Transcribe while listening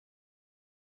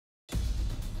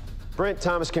Brent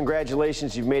Thomas,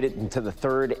 congratulations. You've made it into the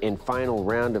third and final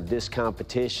round of this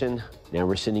competition. Now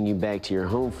we're sending you back to your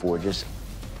home forges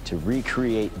to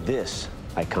recreate this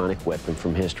iconic weapon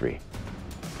from history.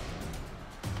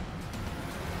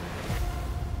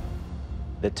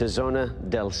 The Tizona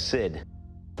del Cid.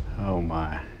 Oh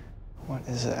my. What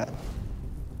is that?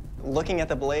 Looking at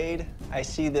the blade, I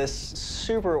see this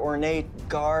super ornate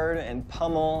guard and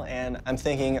pummel, and I'm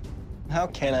thinking, how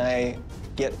can I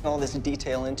get all this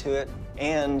detail into it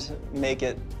and make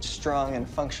it strong and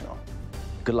functional?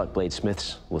 Good luck,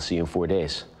 bladesmiths. We'll see you in 4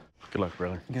 days. Good luck,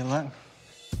 brother. Good luck.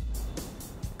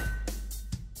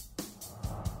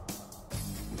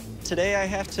 Today I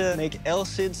have to make El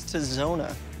Cid's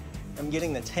Tizona. I'm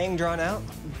getting the tang drawn out,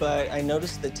 but I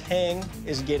noticed the tang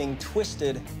is getting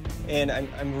twisted, and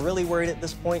I'm really worried at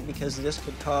this point because this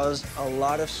could cause a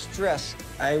lot of stress.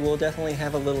 I will definitely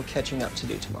have a little catching up to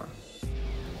do tomorrow.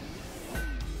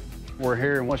 We're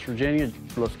here in West Virginia.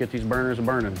 Let's get these burners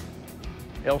burning.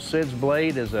 El Cid's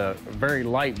blade is a very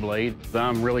light blade.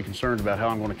 I'm really concerned about how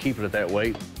I'm going to keep it at that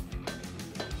weight.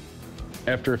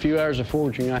 After a few hours of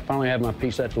forging, I finally have my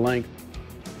piece at the length.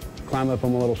 Climb up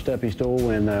on my little steppy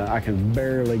stool, and I can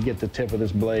barely get the tip of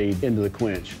this blade into the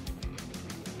quench.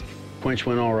 Quench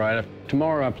went all right.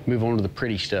 Tomorrow, I'll move on to the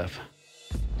pretty stuff.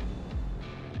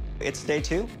 It's day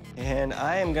 2, and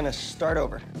I am gonna start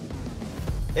over.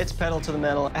 It's pedal to the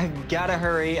metal. I've gotta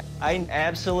hurry. I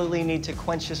absolutely need to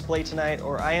quench this blade tonight,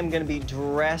 or I am gonna be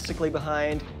drastically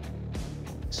behind.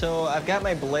 So I've got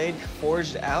my blade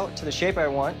forged out to the shape I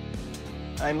want.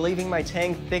 I'm leaving my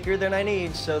tang thicker than I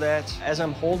need so that as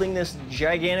I'm holding this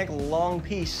gigantic long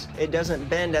piece, it doesn't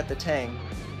bend at the tang.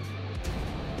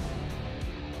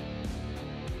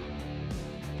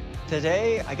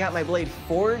 Today, I got my blade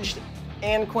forged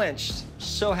and quenched.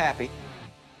 So happy.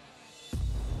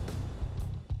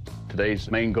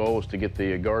 Today's main goal is to get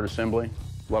the guard assembly.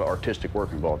 A lot of artistic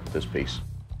work involved with this piece.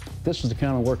 This is the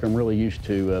kind of work I'm really used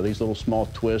to, these little small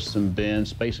twists and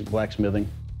bends, basic blacksmithing.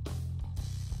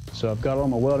 So I've got all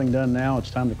my welding done now.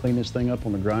 It's time to clean this thing up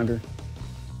on the grinder.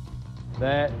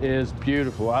 That is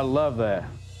beautiful. I love that.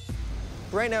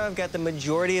 Right now, I've got the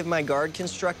majority of my guard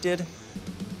constructed.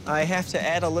 I have to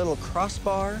add a little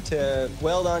crossbar to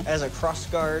weld on as a cross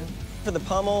guard. For the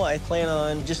pommel, I plan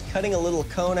on just cutting a little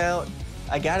cone out.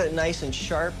 I got it nice and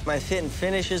sharp. My fit and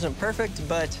finish isn't perfect,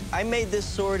 but I made this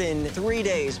sword in 3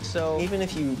 days. So even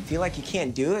if you feel like you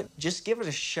can't do it, just give it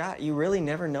a shot. You really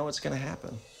never know what's gonna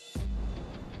happen.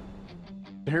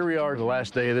 Here we are, the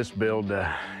last day of this build.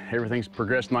 Everything's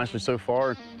progressed nicely so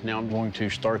far. Now I'm going to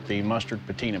start the mustard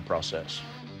patina process.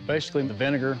 Basically, the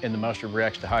vinegar in the mustard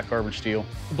reacts to high carbon steel.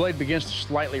 The blade begins to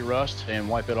slightly rust and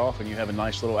wipe it off, and you have a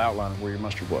nice little outline of where your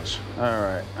mustard was. All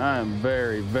right, I am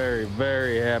very, very,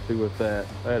 very happy with that.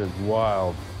 That is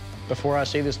wild. Before I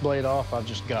see this blade off, I've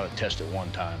just got to test it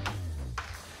one time.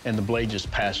 And the blade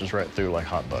just passes right through like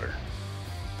hot butter.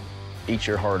 Eat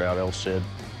your heart out, El Cid.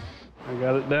 I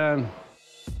got it done.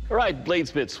 All right,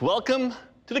 bladesmiths, welcome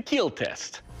to the keel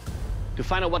test. To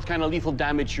find out what kind of lethal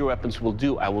damage your weapons will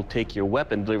do, I will take your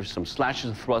weapon, deliver some slashes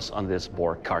and thrusts on this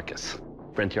boar carcass.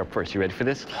 Brent, you're up first. You ready for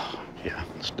this? Yeah,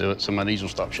 let's do it so my knees will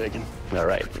stop shaking. All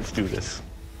right, let's do this.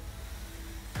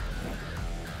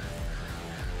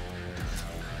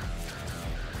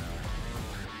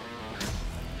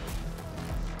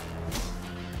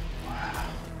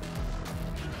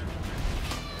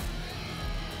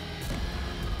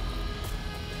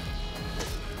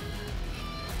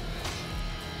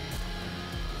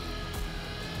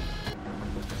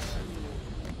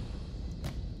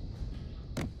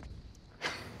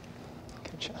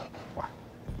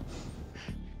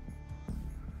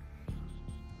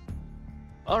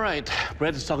 All right,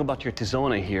 Brett, let's talk about your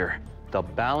Tizona here. The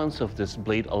balance of this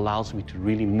blade allows me to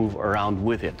really move around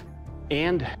with it.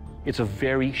 And it's a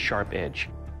very sharp edge.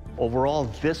 Overall,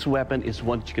 this weapon is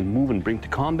one that you can move and bring to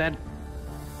combat,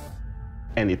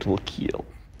 and it will kill.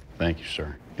 Thank you,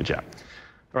 sir. Good job.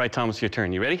 All right, Thomas, your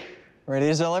turn. You ready? Ready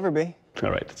as I'll ever be.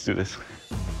 All right, let's do this.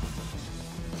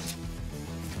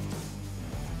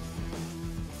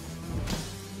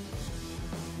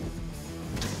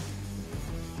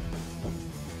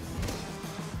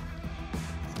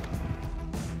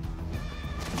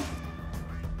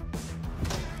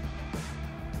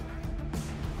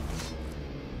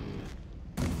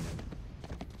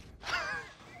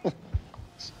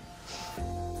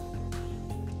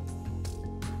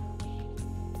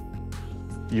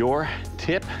 Your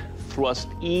tip thrusts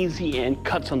easy and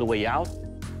cuts on the way out,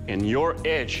 and your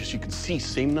edge, as you can see,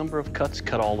 same number of cuts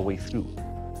cut all the way through.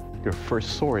 Your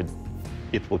first sword,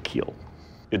 it will kill.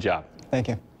 Good job. Thank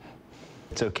you.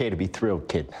 It's okay to be thrilled,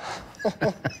 kid.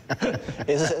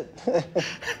 Is it?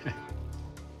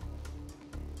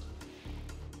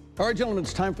 All right, gentlemen,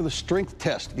 it's time for the strength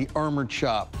test, the armored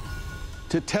chop.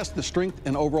 To test the strength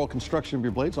and overall construction of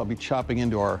your blades, I'll be chopping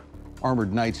into our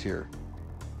armored knights here.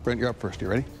 Brent, you're up first. You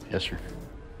ready? Yes, sir.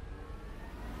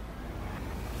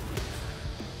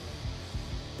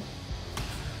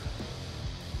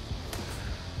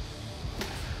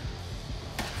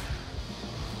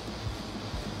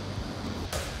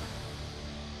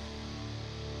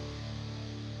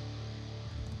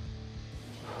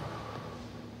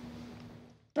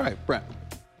 All right, Brent,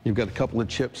 you've got a couple of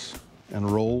chips and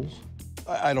rolls.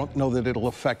 I don't know that it'll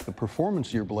affect the performance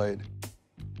of your blade.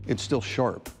 It's still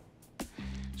sharp.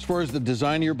 As far as the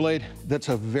design of your blade, that's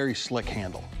a very slick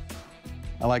handle.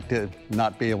 I like to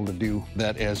not be able to do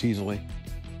that as easily.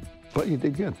 But you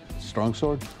did good. Strong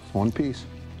sword, one piece.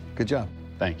 Good job.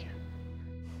 Thank you.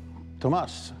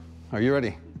 Tomas, are you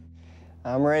ready?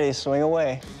 I'm ready. Swing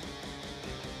away.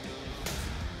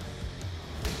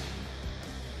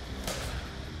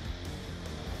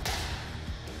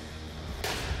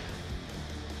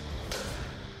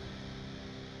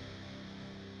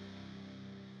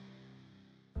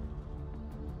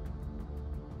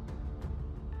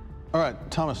 All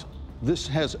right, Thomas, this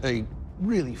has a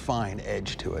really fine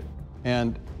edge to it.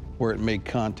 And where it made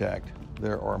contact,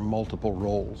 there are multiple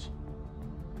rolls.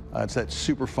 It's that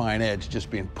super fine edge just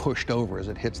being pushed over as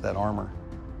it hits that armor.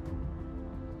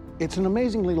 It's an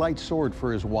amazingly light sword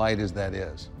for as wide as that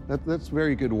is. That's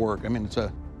very good work. I mean, it's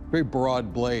a very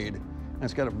broad blade, and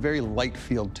it's got a very light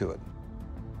feel to it.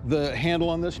 The handle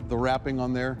on this, the wrapping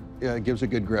on there, gives a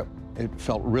good grip. It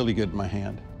felt really good in my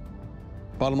hand.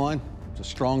 Bottom line, it's a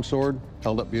strong sword,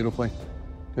 held up beautifully.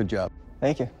 Good job.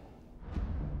 Thank you.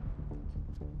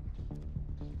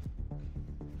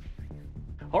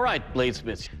 All right,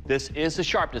 bladesmiths, this is the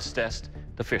sharpness test,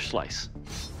 the fish slice.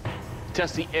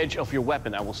 Test the edge of your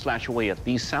weapon. I will slash away at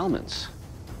these salmons.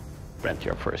 Brent,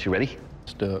 you're up first. You ready?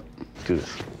 Let's do it. Let's do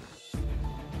this.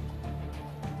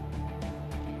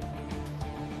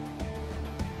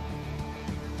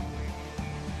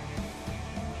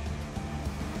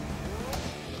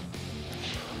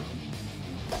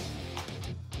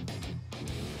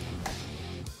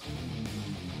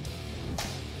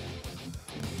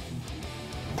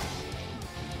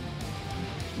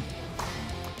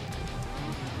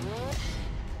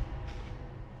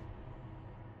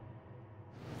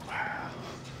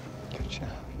 Good job.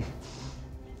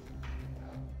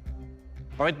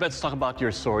 All right, let's talk about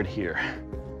your sword here.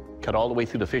 Cut all the way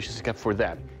through the fish except for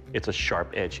that. It's a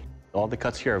sharp edge. All the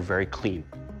cuts here are very clean.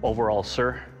 Overall,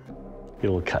 sir,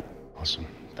 it'll cut. Awesome.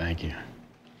 Thank you.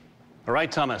 All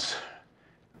right, Thomas,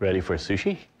 ready for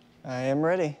sushi? I am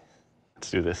ready.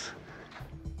 Let's do this.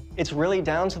 It's really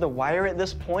down to the wire at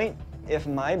this point. If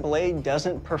my blade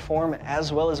doesn't perform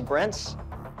as well as Brent's,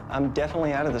 I'm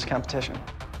definitely out of this competition.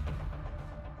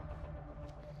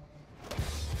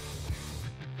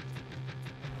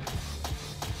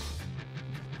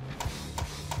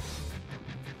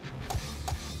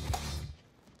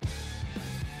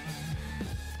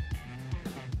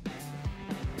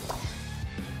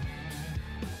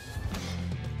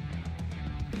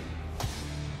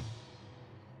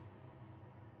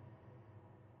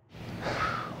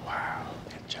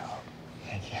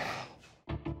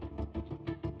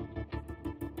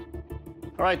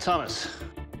 All right, Thomas.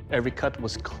 Every cut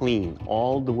was clean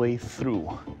all the way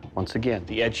through. Once again,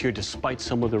 the edge here, despite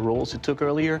some of the rolls it took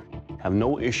earlier, have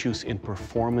no issues in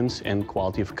performance and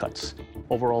quality of cuts.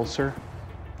 Overall, sir,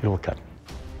 it will cut.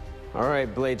 All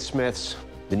right, bladesmiths,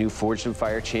 the new Forged in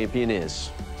Fire champion is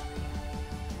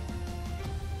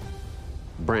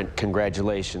Brent.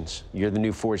 Congratulations. You're the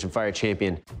new Forged in Fire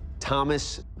champion.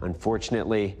 Thomas,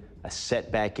 unfortunately, a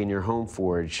setback in your home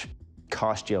forge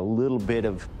cost you a little bit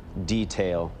of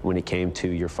detail when it came to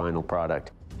your final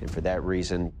product. And for that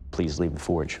reason, please leave the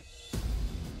forge.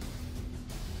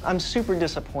 I'm super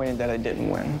disappointed that I didn't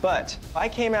win, but I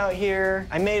came out here,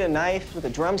 I made a knife with a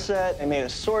drum set, I made a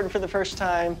sword for the first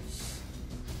time.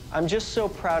 I'm just so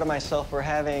proud of myself for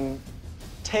having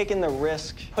taken the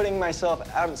risk, putting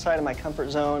myself outside of my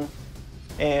comfort zone,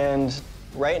 and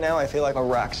right now I feel like a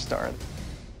rock star.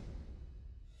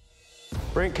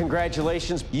 Brent,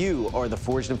 congratulations. You are the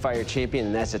Forged in Fire champion,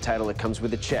 and that's a title that comes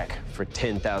with a check for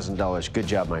 $10,000. Good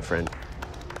job, my friend.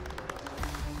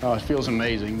 Oh, it feels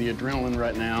amazing. The adrenaline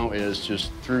right now is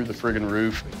just through the friggin'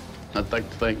 roof. I'd like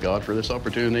to thank God for this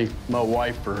opportunity, my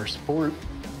wife for her support.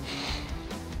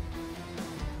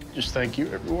 Just thank you,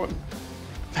 everyone.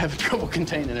 I'm having trouble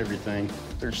containing everything.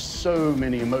 There's so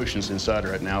many emotions inside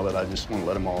right now that I just want to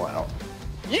let them all out.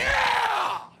 Yeah!